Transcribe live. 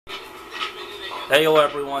Heyo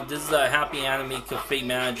everyone, this is a Happy Anime Cafe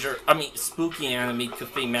Manager, Spooky Anime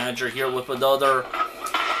Cafe Manager here with another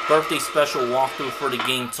birthday special walkthrough for the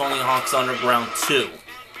game Tony Hawk's Underground 2.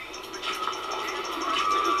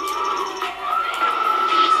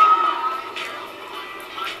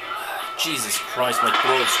 Jesus Christ, my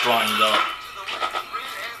throat's drying up.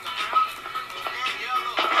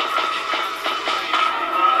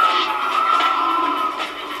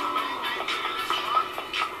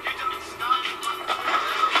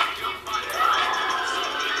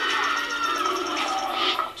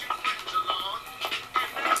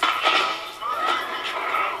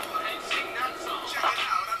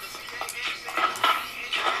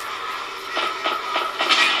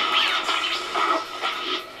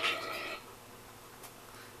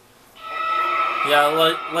 Yeah,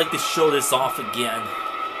 I'd like to show this off again.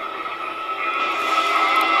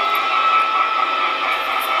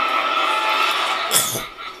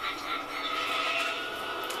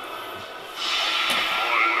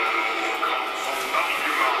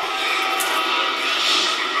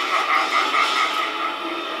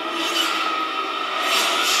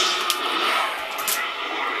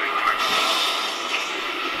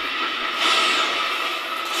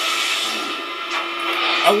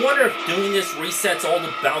 I wonder if doing this resets all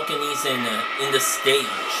the balconies in the stage.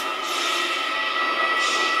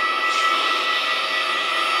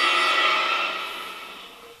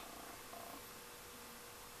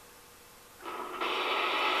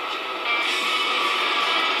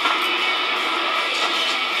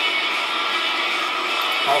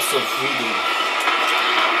 Also voodoo.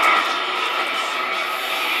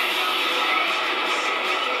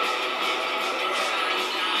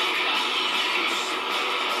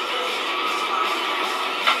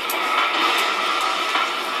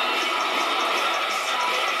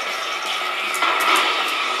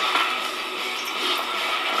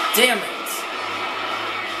 Damn it!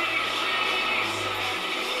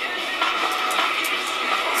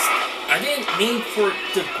 I didn't mean for it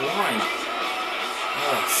to grind.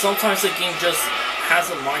 Sometimes the game just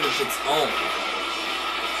has a mind of its own.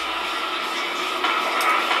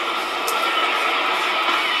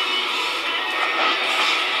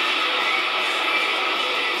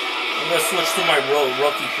 I'm gonna switch to my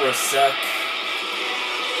rookie for a sec.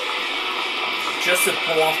 Just to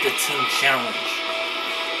pull off the team challenge.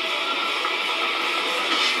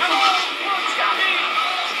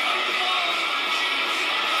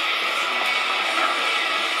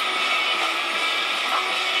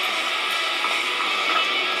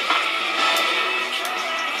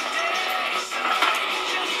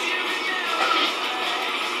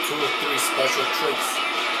 Special tricks.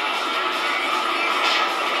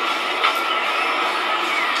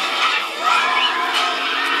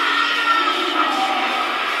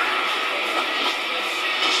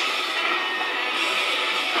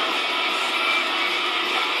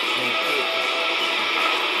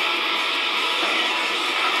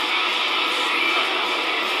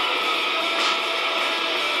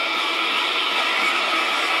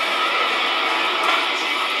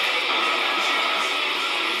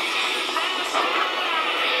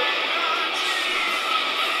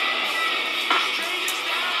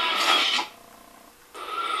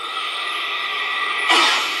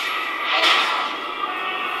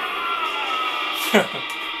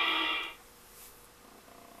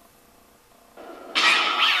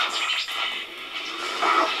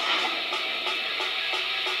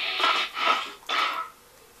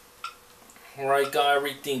 Alright, got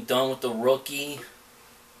everything done with the rookie.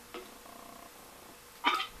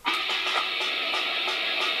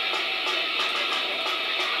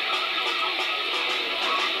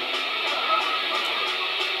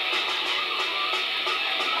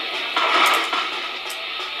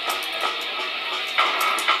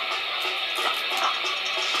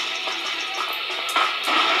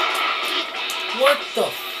 What the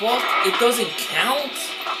fuck? It doesn't count?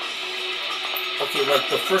 Okay, like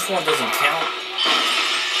the first one doesn't count.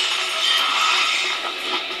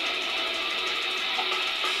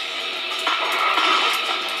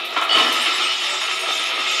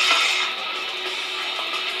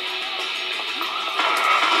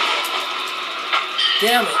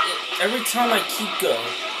 Damn it, every time I keep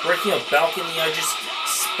breaking a balcony, I just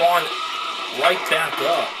spawn right back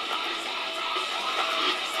up.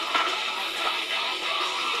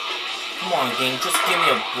 Come on, game, just give me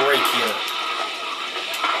a break here.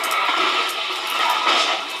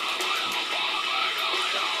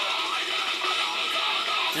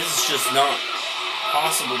 This is just not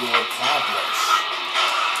possible to accomplish.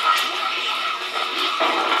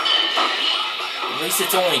 At least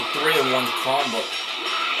it's only 3 in one combo.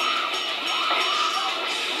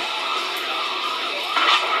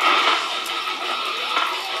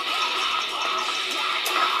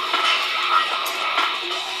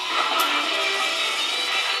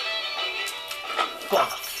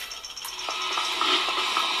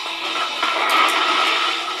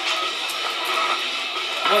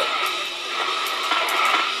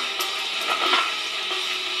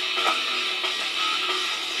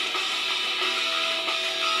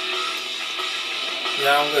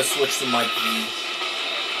 Now I'm gonna switch to Mike V.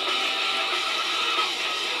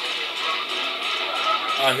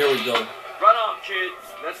 Here we go. Right on, kid.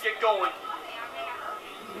 Let's get going.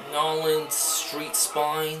 Nolan, Street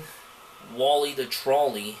Spine, Wally the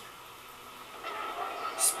Trolley,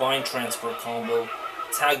 Spine Transfer Combo,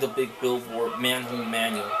 Tag the Big Billboard, Manhole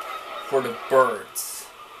Manual for the Birds,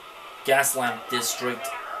 Gaslamp District,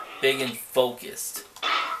 Big and Focused.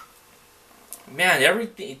 Man,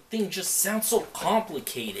 everything just sounds so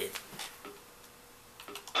complicated.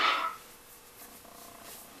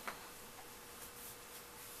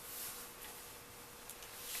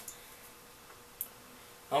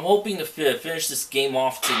 I'm hoping to finish this game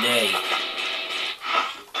off today.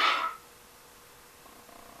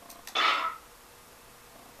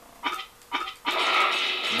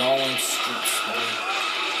 Nolan Street Spine.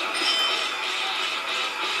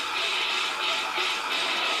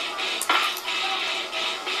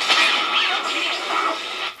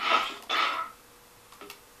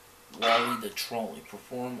 Wally the Trolley.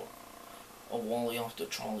 Perform a Wally off the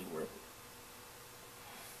trolley river.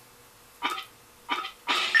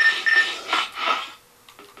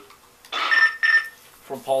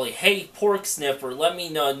 From Polly, hey pork sniffer, let me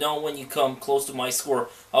know when you come close to my score.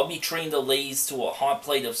 I'll be treating the ladies to a hot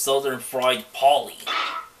plate of southern fried Polly.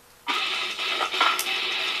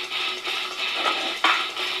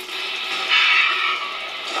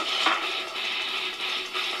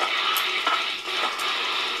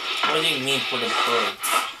 What do you mean for the birds?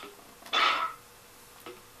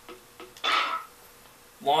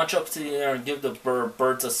 Launch up to the air and give the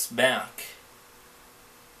birds a smack.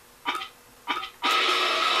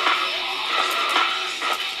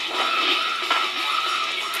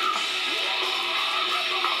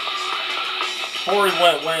 Corey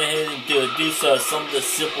went ahead and do some of the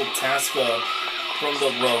simple tasks from the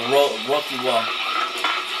rookie law.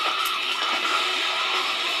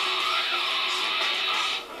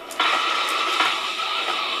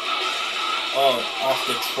 Off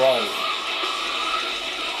the trolley.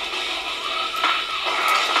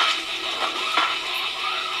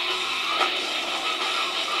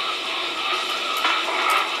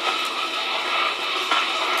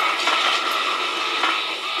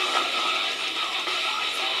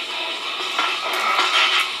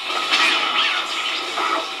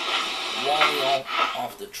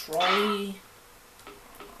 Off the trolley.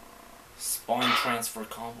 Spine transfer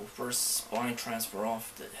combo. First spine transfer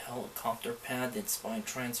off the helicopter pad, then spine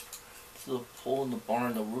transfer to the pole in the bar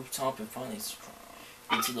on the rooftop, and finally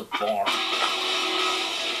into the bar.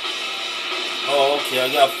 Oh, okay,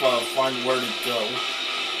 I gotta find where to go.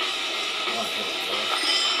 Oh, here we go.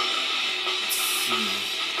 Let's see.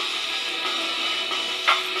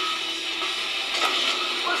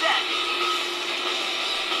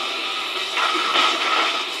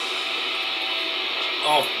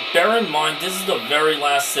 Oh, bear in mind, this is the very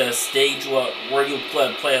last stage where you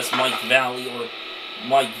play as Mike Valley or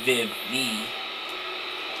Mike Viv V.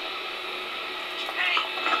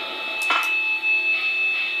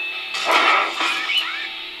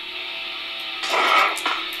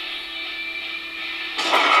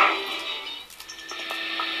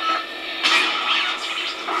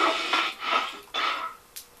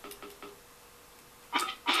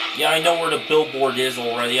 Yeah, I know where the billboard is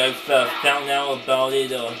already. I've found out about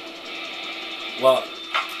it. Well,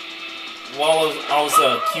 while I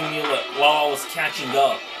was catching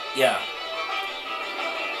up. Yeah.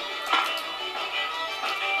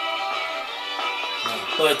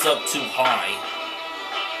 But it's up too high.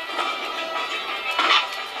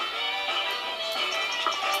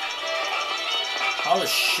 How the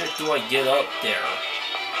shit do I get up there?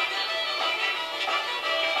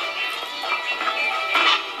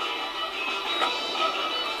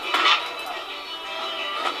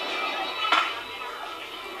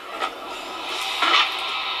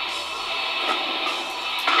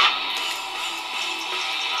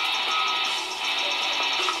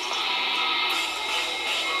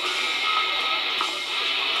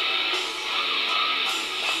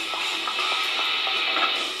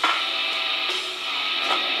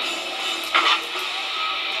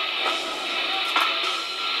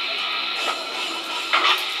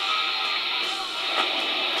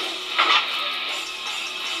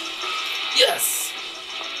 Yes!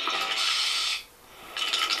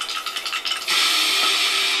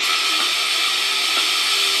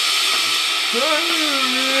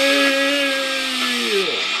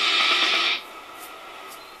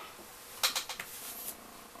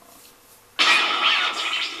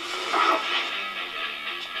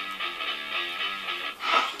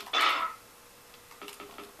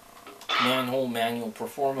 Manhole manual.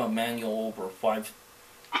 Perform a manual over 5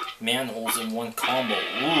 manholes in one combo.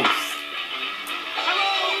 Oof.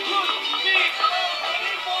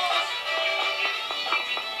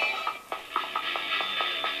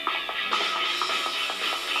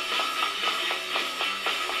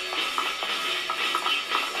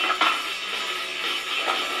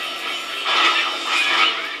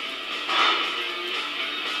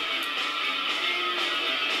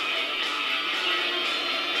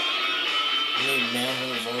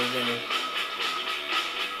 Manholes over there.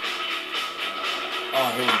 Oh,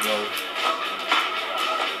 here we go.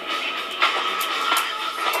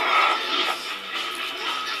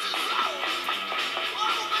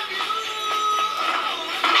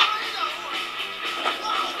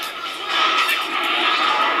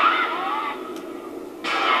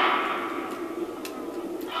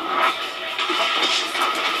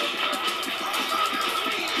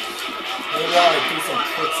 Maybe I'll do some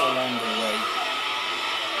tricks along the way.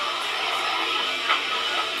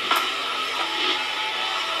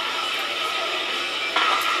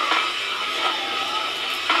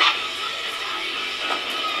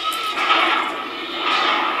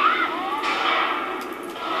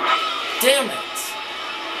 Damn it!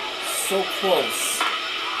 So close.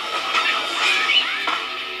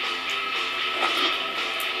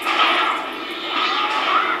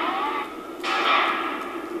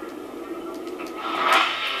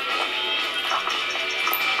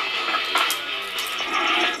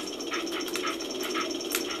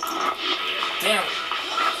 Damn.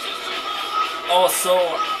 Oh, so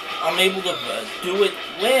I'm able to do it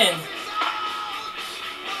when.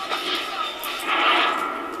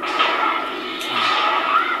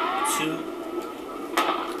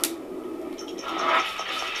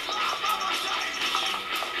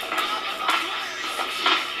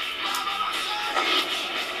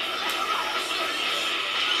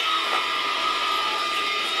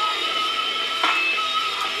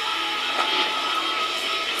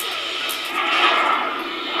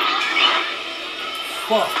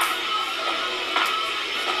 Fuck.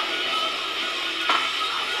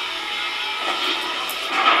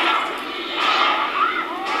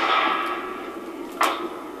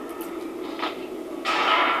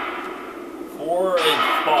 Four and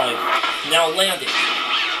five. Now land it.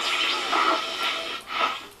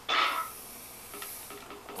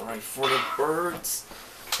 Alright, for the birds.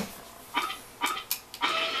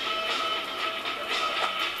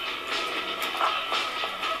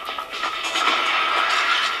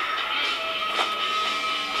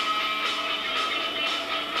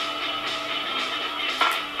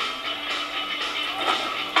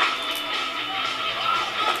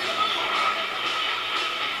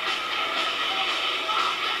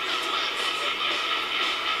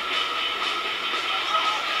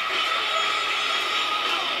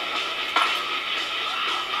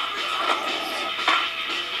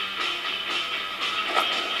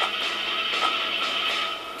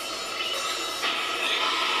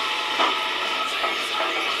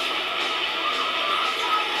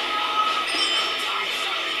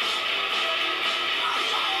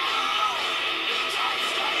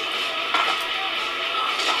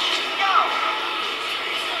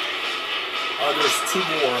 There's two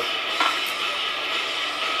more.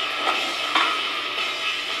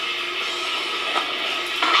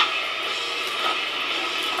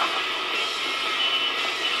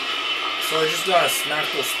 So I just gotta smack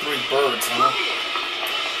those three birds, huh?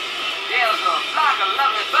 There's a flock of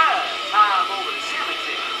lovely birds high up over the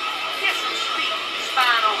cemetery. Get some sleep,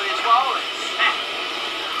 spine over this wall and smack it.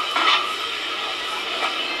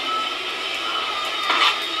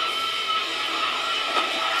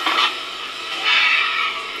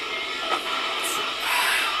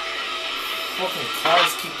 Fucking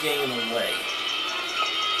cars keep getting in the way.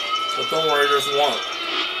 But don't worry, there's one.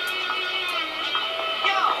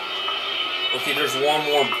 Okay, there's one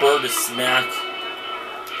more bird to smack.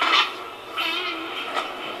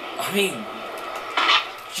 I mean,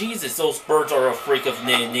 Jesus, those birds are a freak of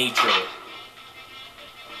nature.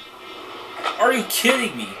 Are you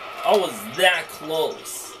kidding me? I was that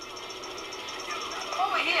close.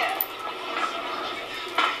 Over here.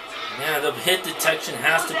 Man, the hit detection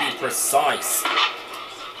has to be precise.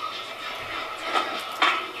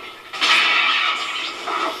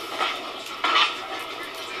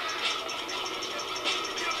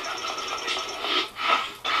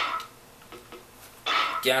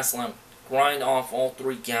 Gas lamp. Grind off all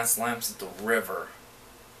three gas lamps at the river.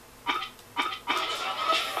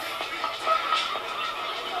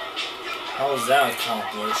 How is that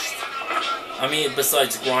accomplished? I mean,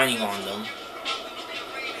 besides grinding on them.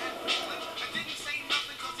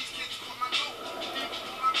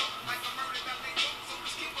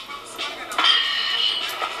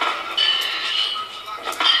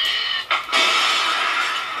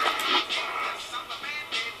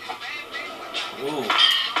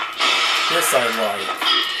 This I like.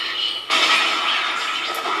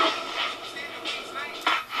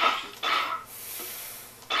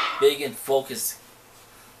 Big and focus.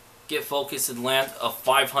 Get focused and land a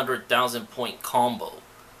 500,000 point combo.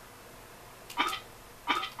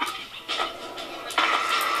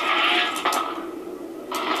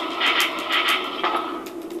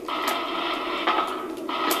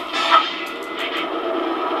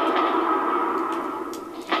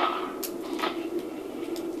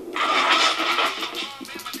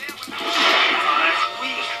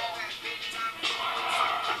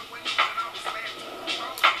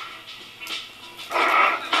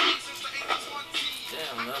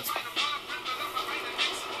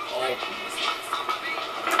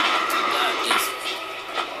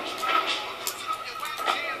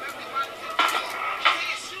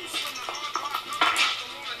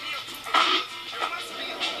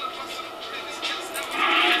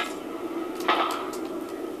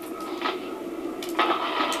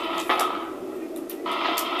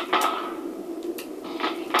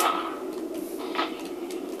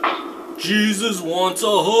 Jesus wants a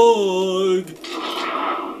hug.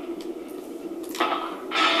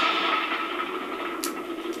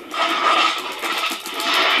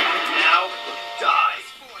 Now, die.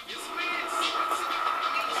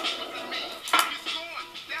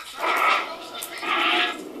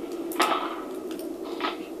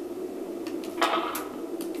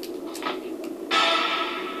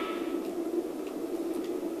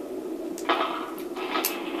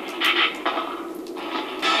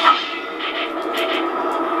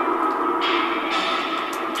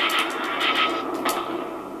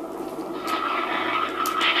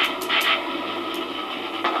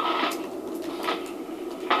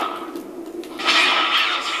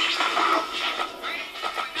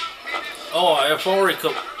 Oh, I've already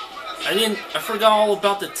I forgot all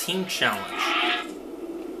about the team challenge.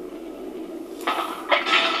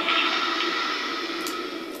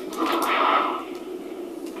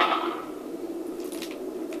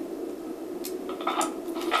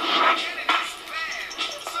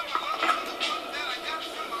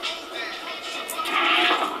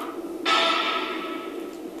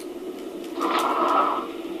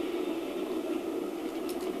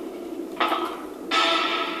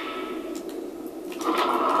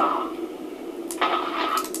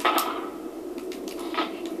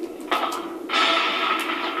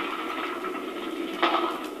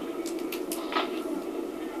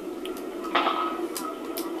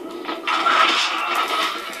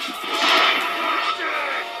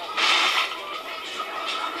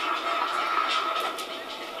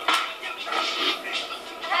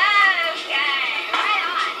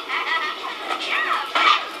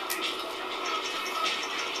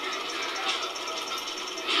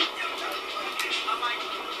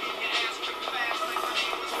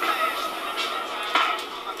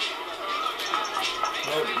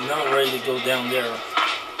 Nope, not ready to go down there.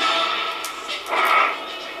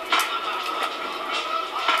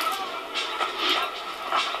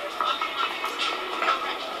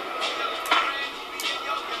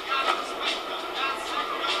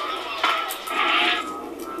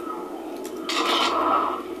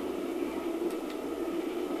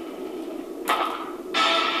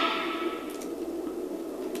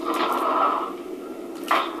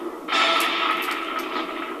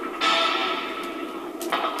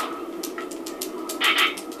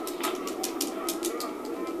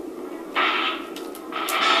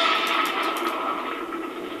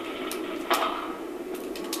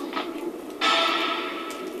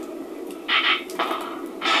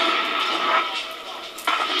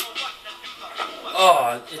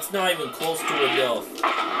 Oh, it's not even close to enough.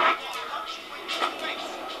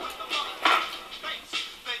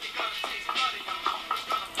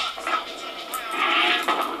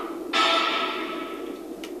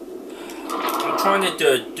 I'm trying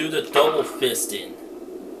to do the double fisting.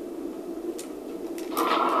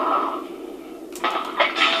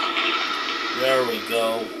 There we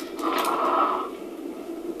go.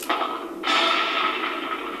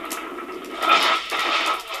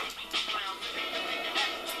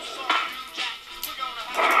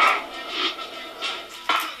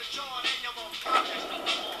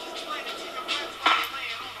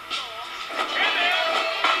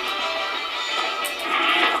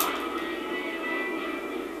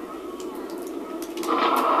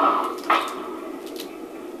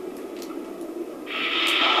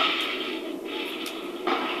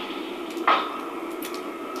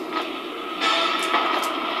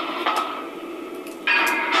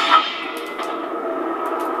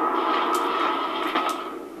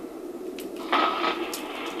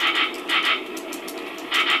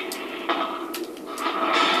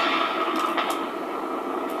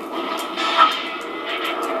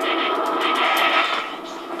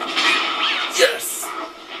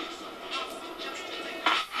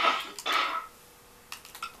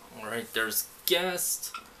 Alright, there's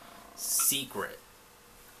guest secret.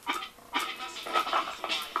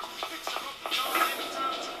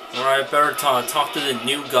 Alright, better talk to the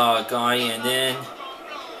new guy, and then...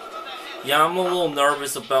 Yeah, I'm a little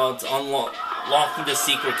nervous about unlocking the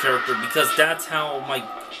secret character, because that's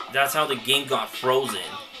how the game got frozen.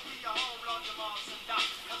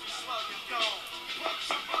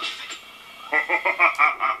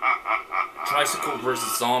 Tricycle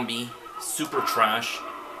versus Zombie, Super Trash,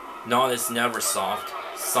 Not as Neversoft,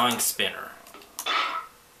 Sign Spinner.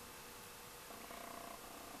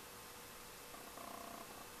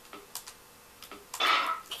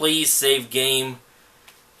 Please save game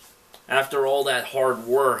after all that hard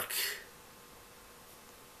work.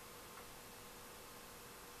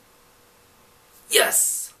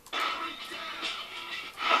 Yes!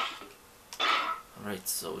 Alright,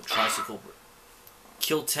 so Tricycle.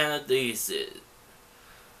 Kill 10 of these.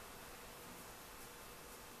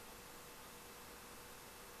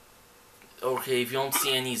 Okay, if you don't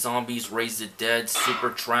see any zombies, raise the dead, Super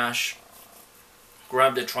Trash.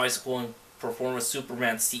 Grab the tricycle and perform a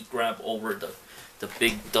Superman seat grab over the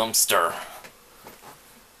big dumpster.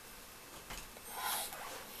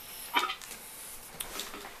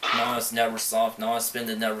 Now it's Neversoft. Now I spin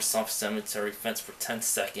the Neversoft Cemetery fence for 10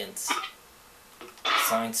 seconds.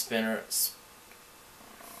 Sign Spinner.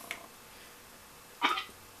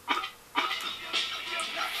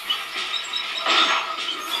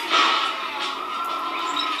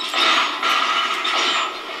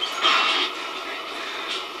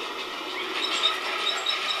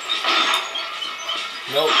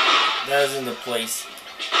 Nope, that isn't the place.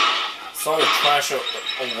 Saw the trash a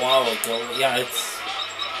while ago. Yeah, it's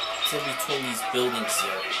in between these buildings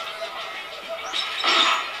here.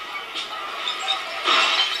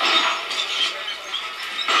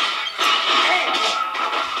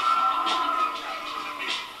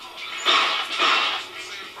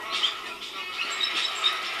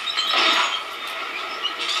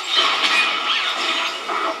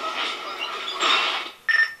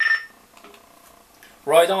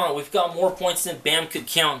 Right on, we've got more points than Bam could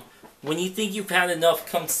count. When you think you've had enough,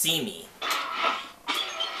 come see me.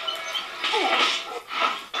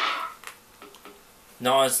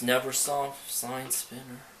 Nas Neversoft, Sign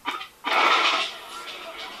Spinner.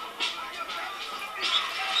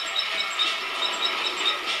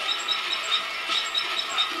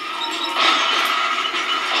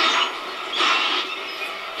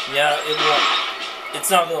 Yeah, it won't. It's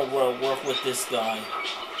not gonna work with this guy.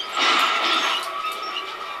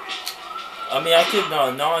 I mean, I could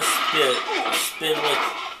not spin with.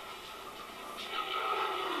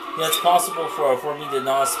 Yeah, it's possible for me to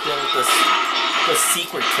not spin with the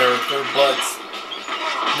secret character, but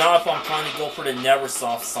not if I'm trying to go for the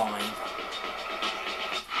Neversoft sign.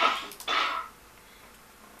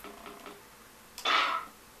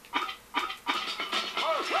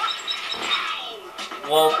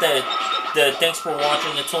 Well, thanks for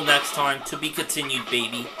watching. Until next time, to be continued,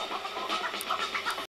 baby.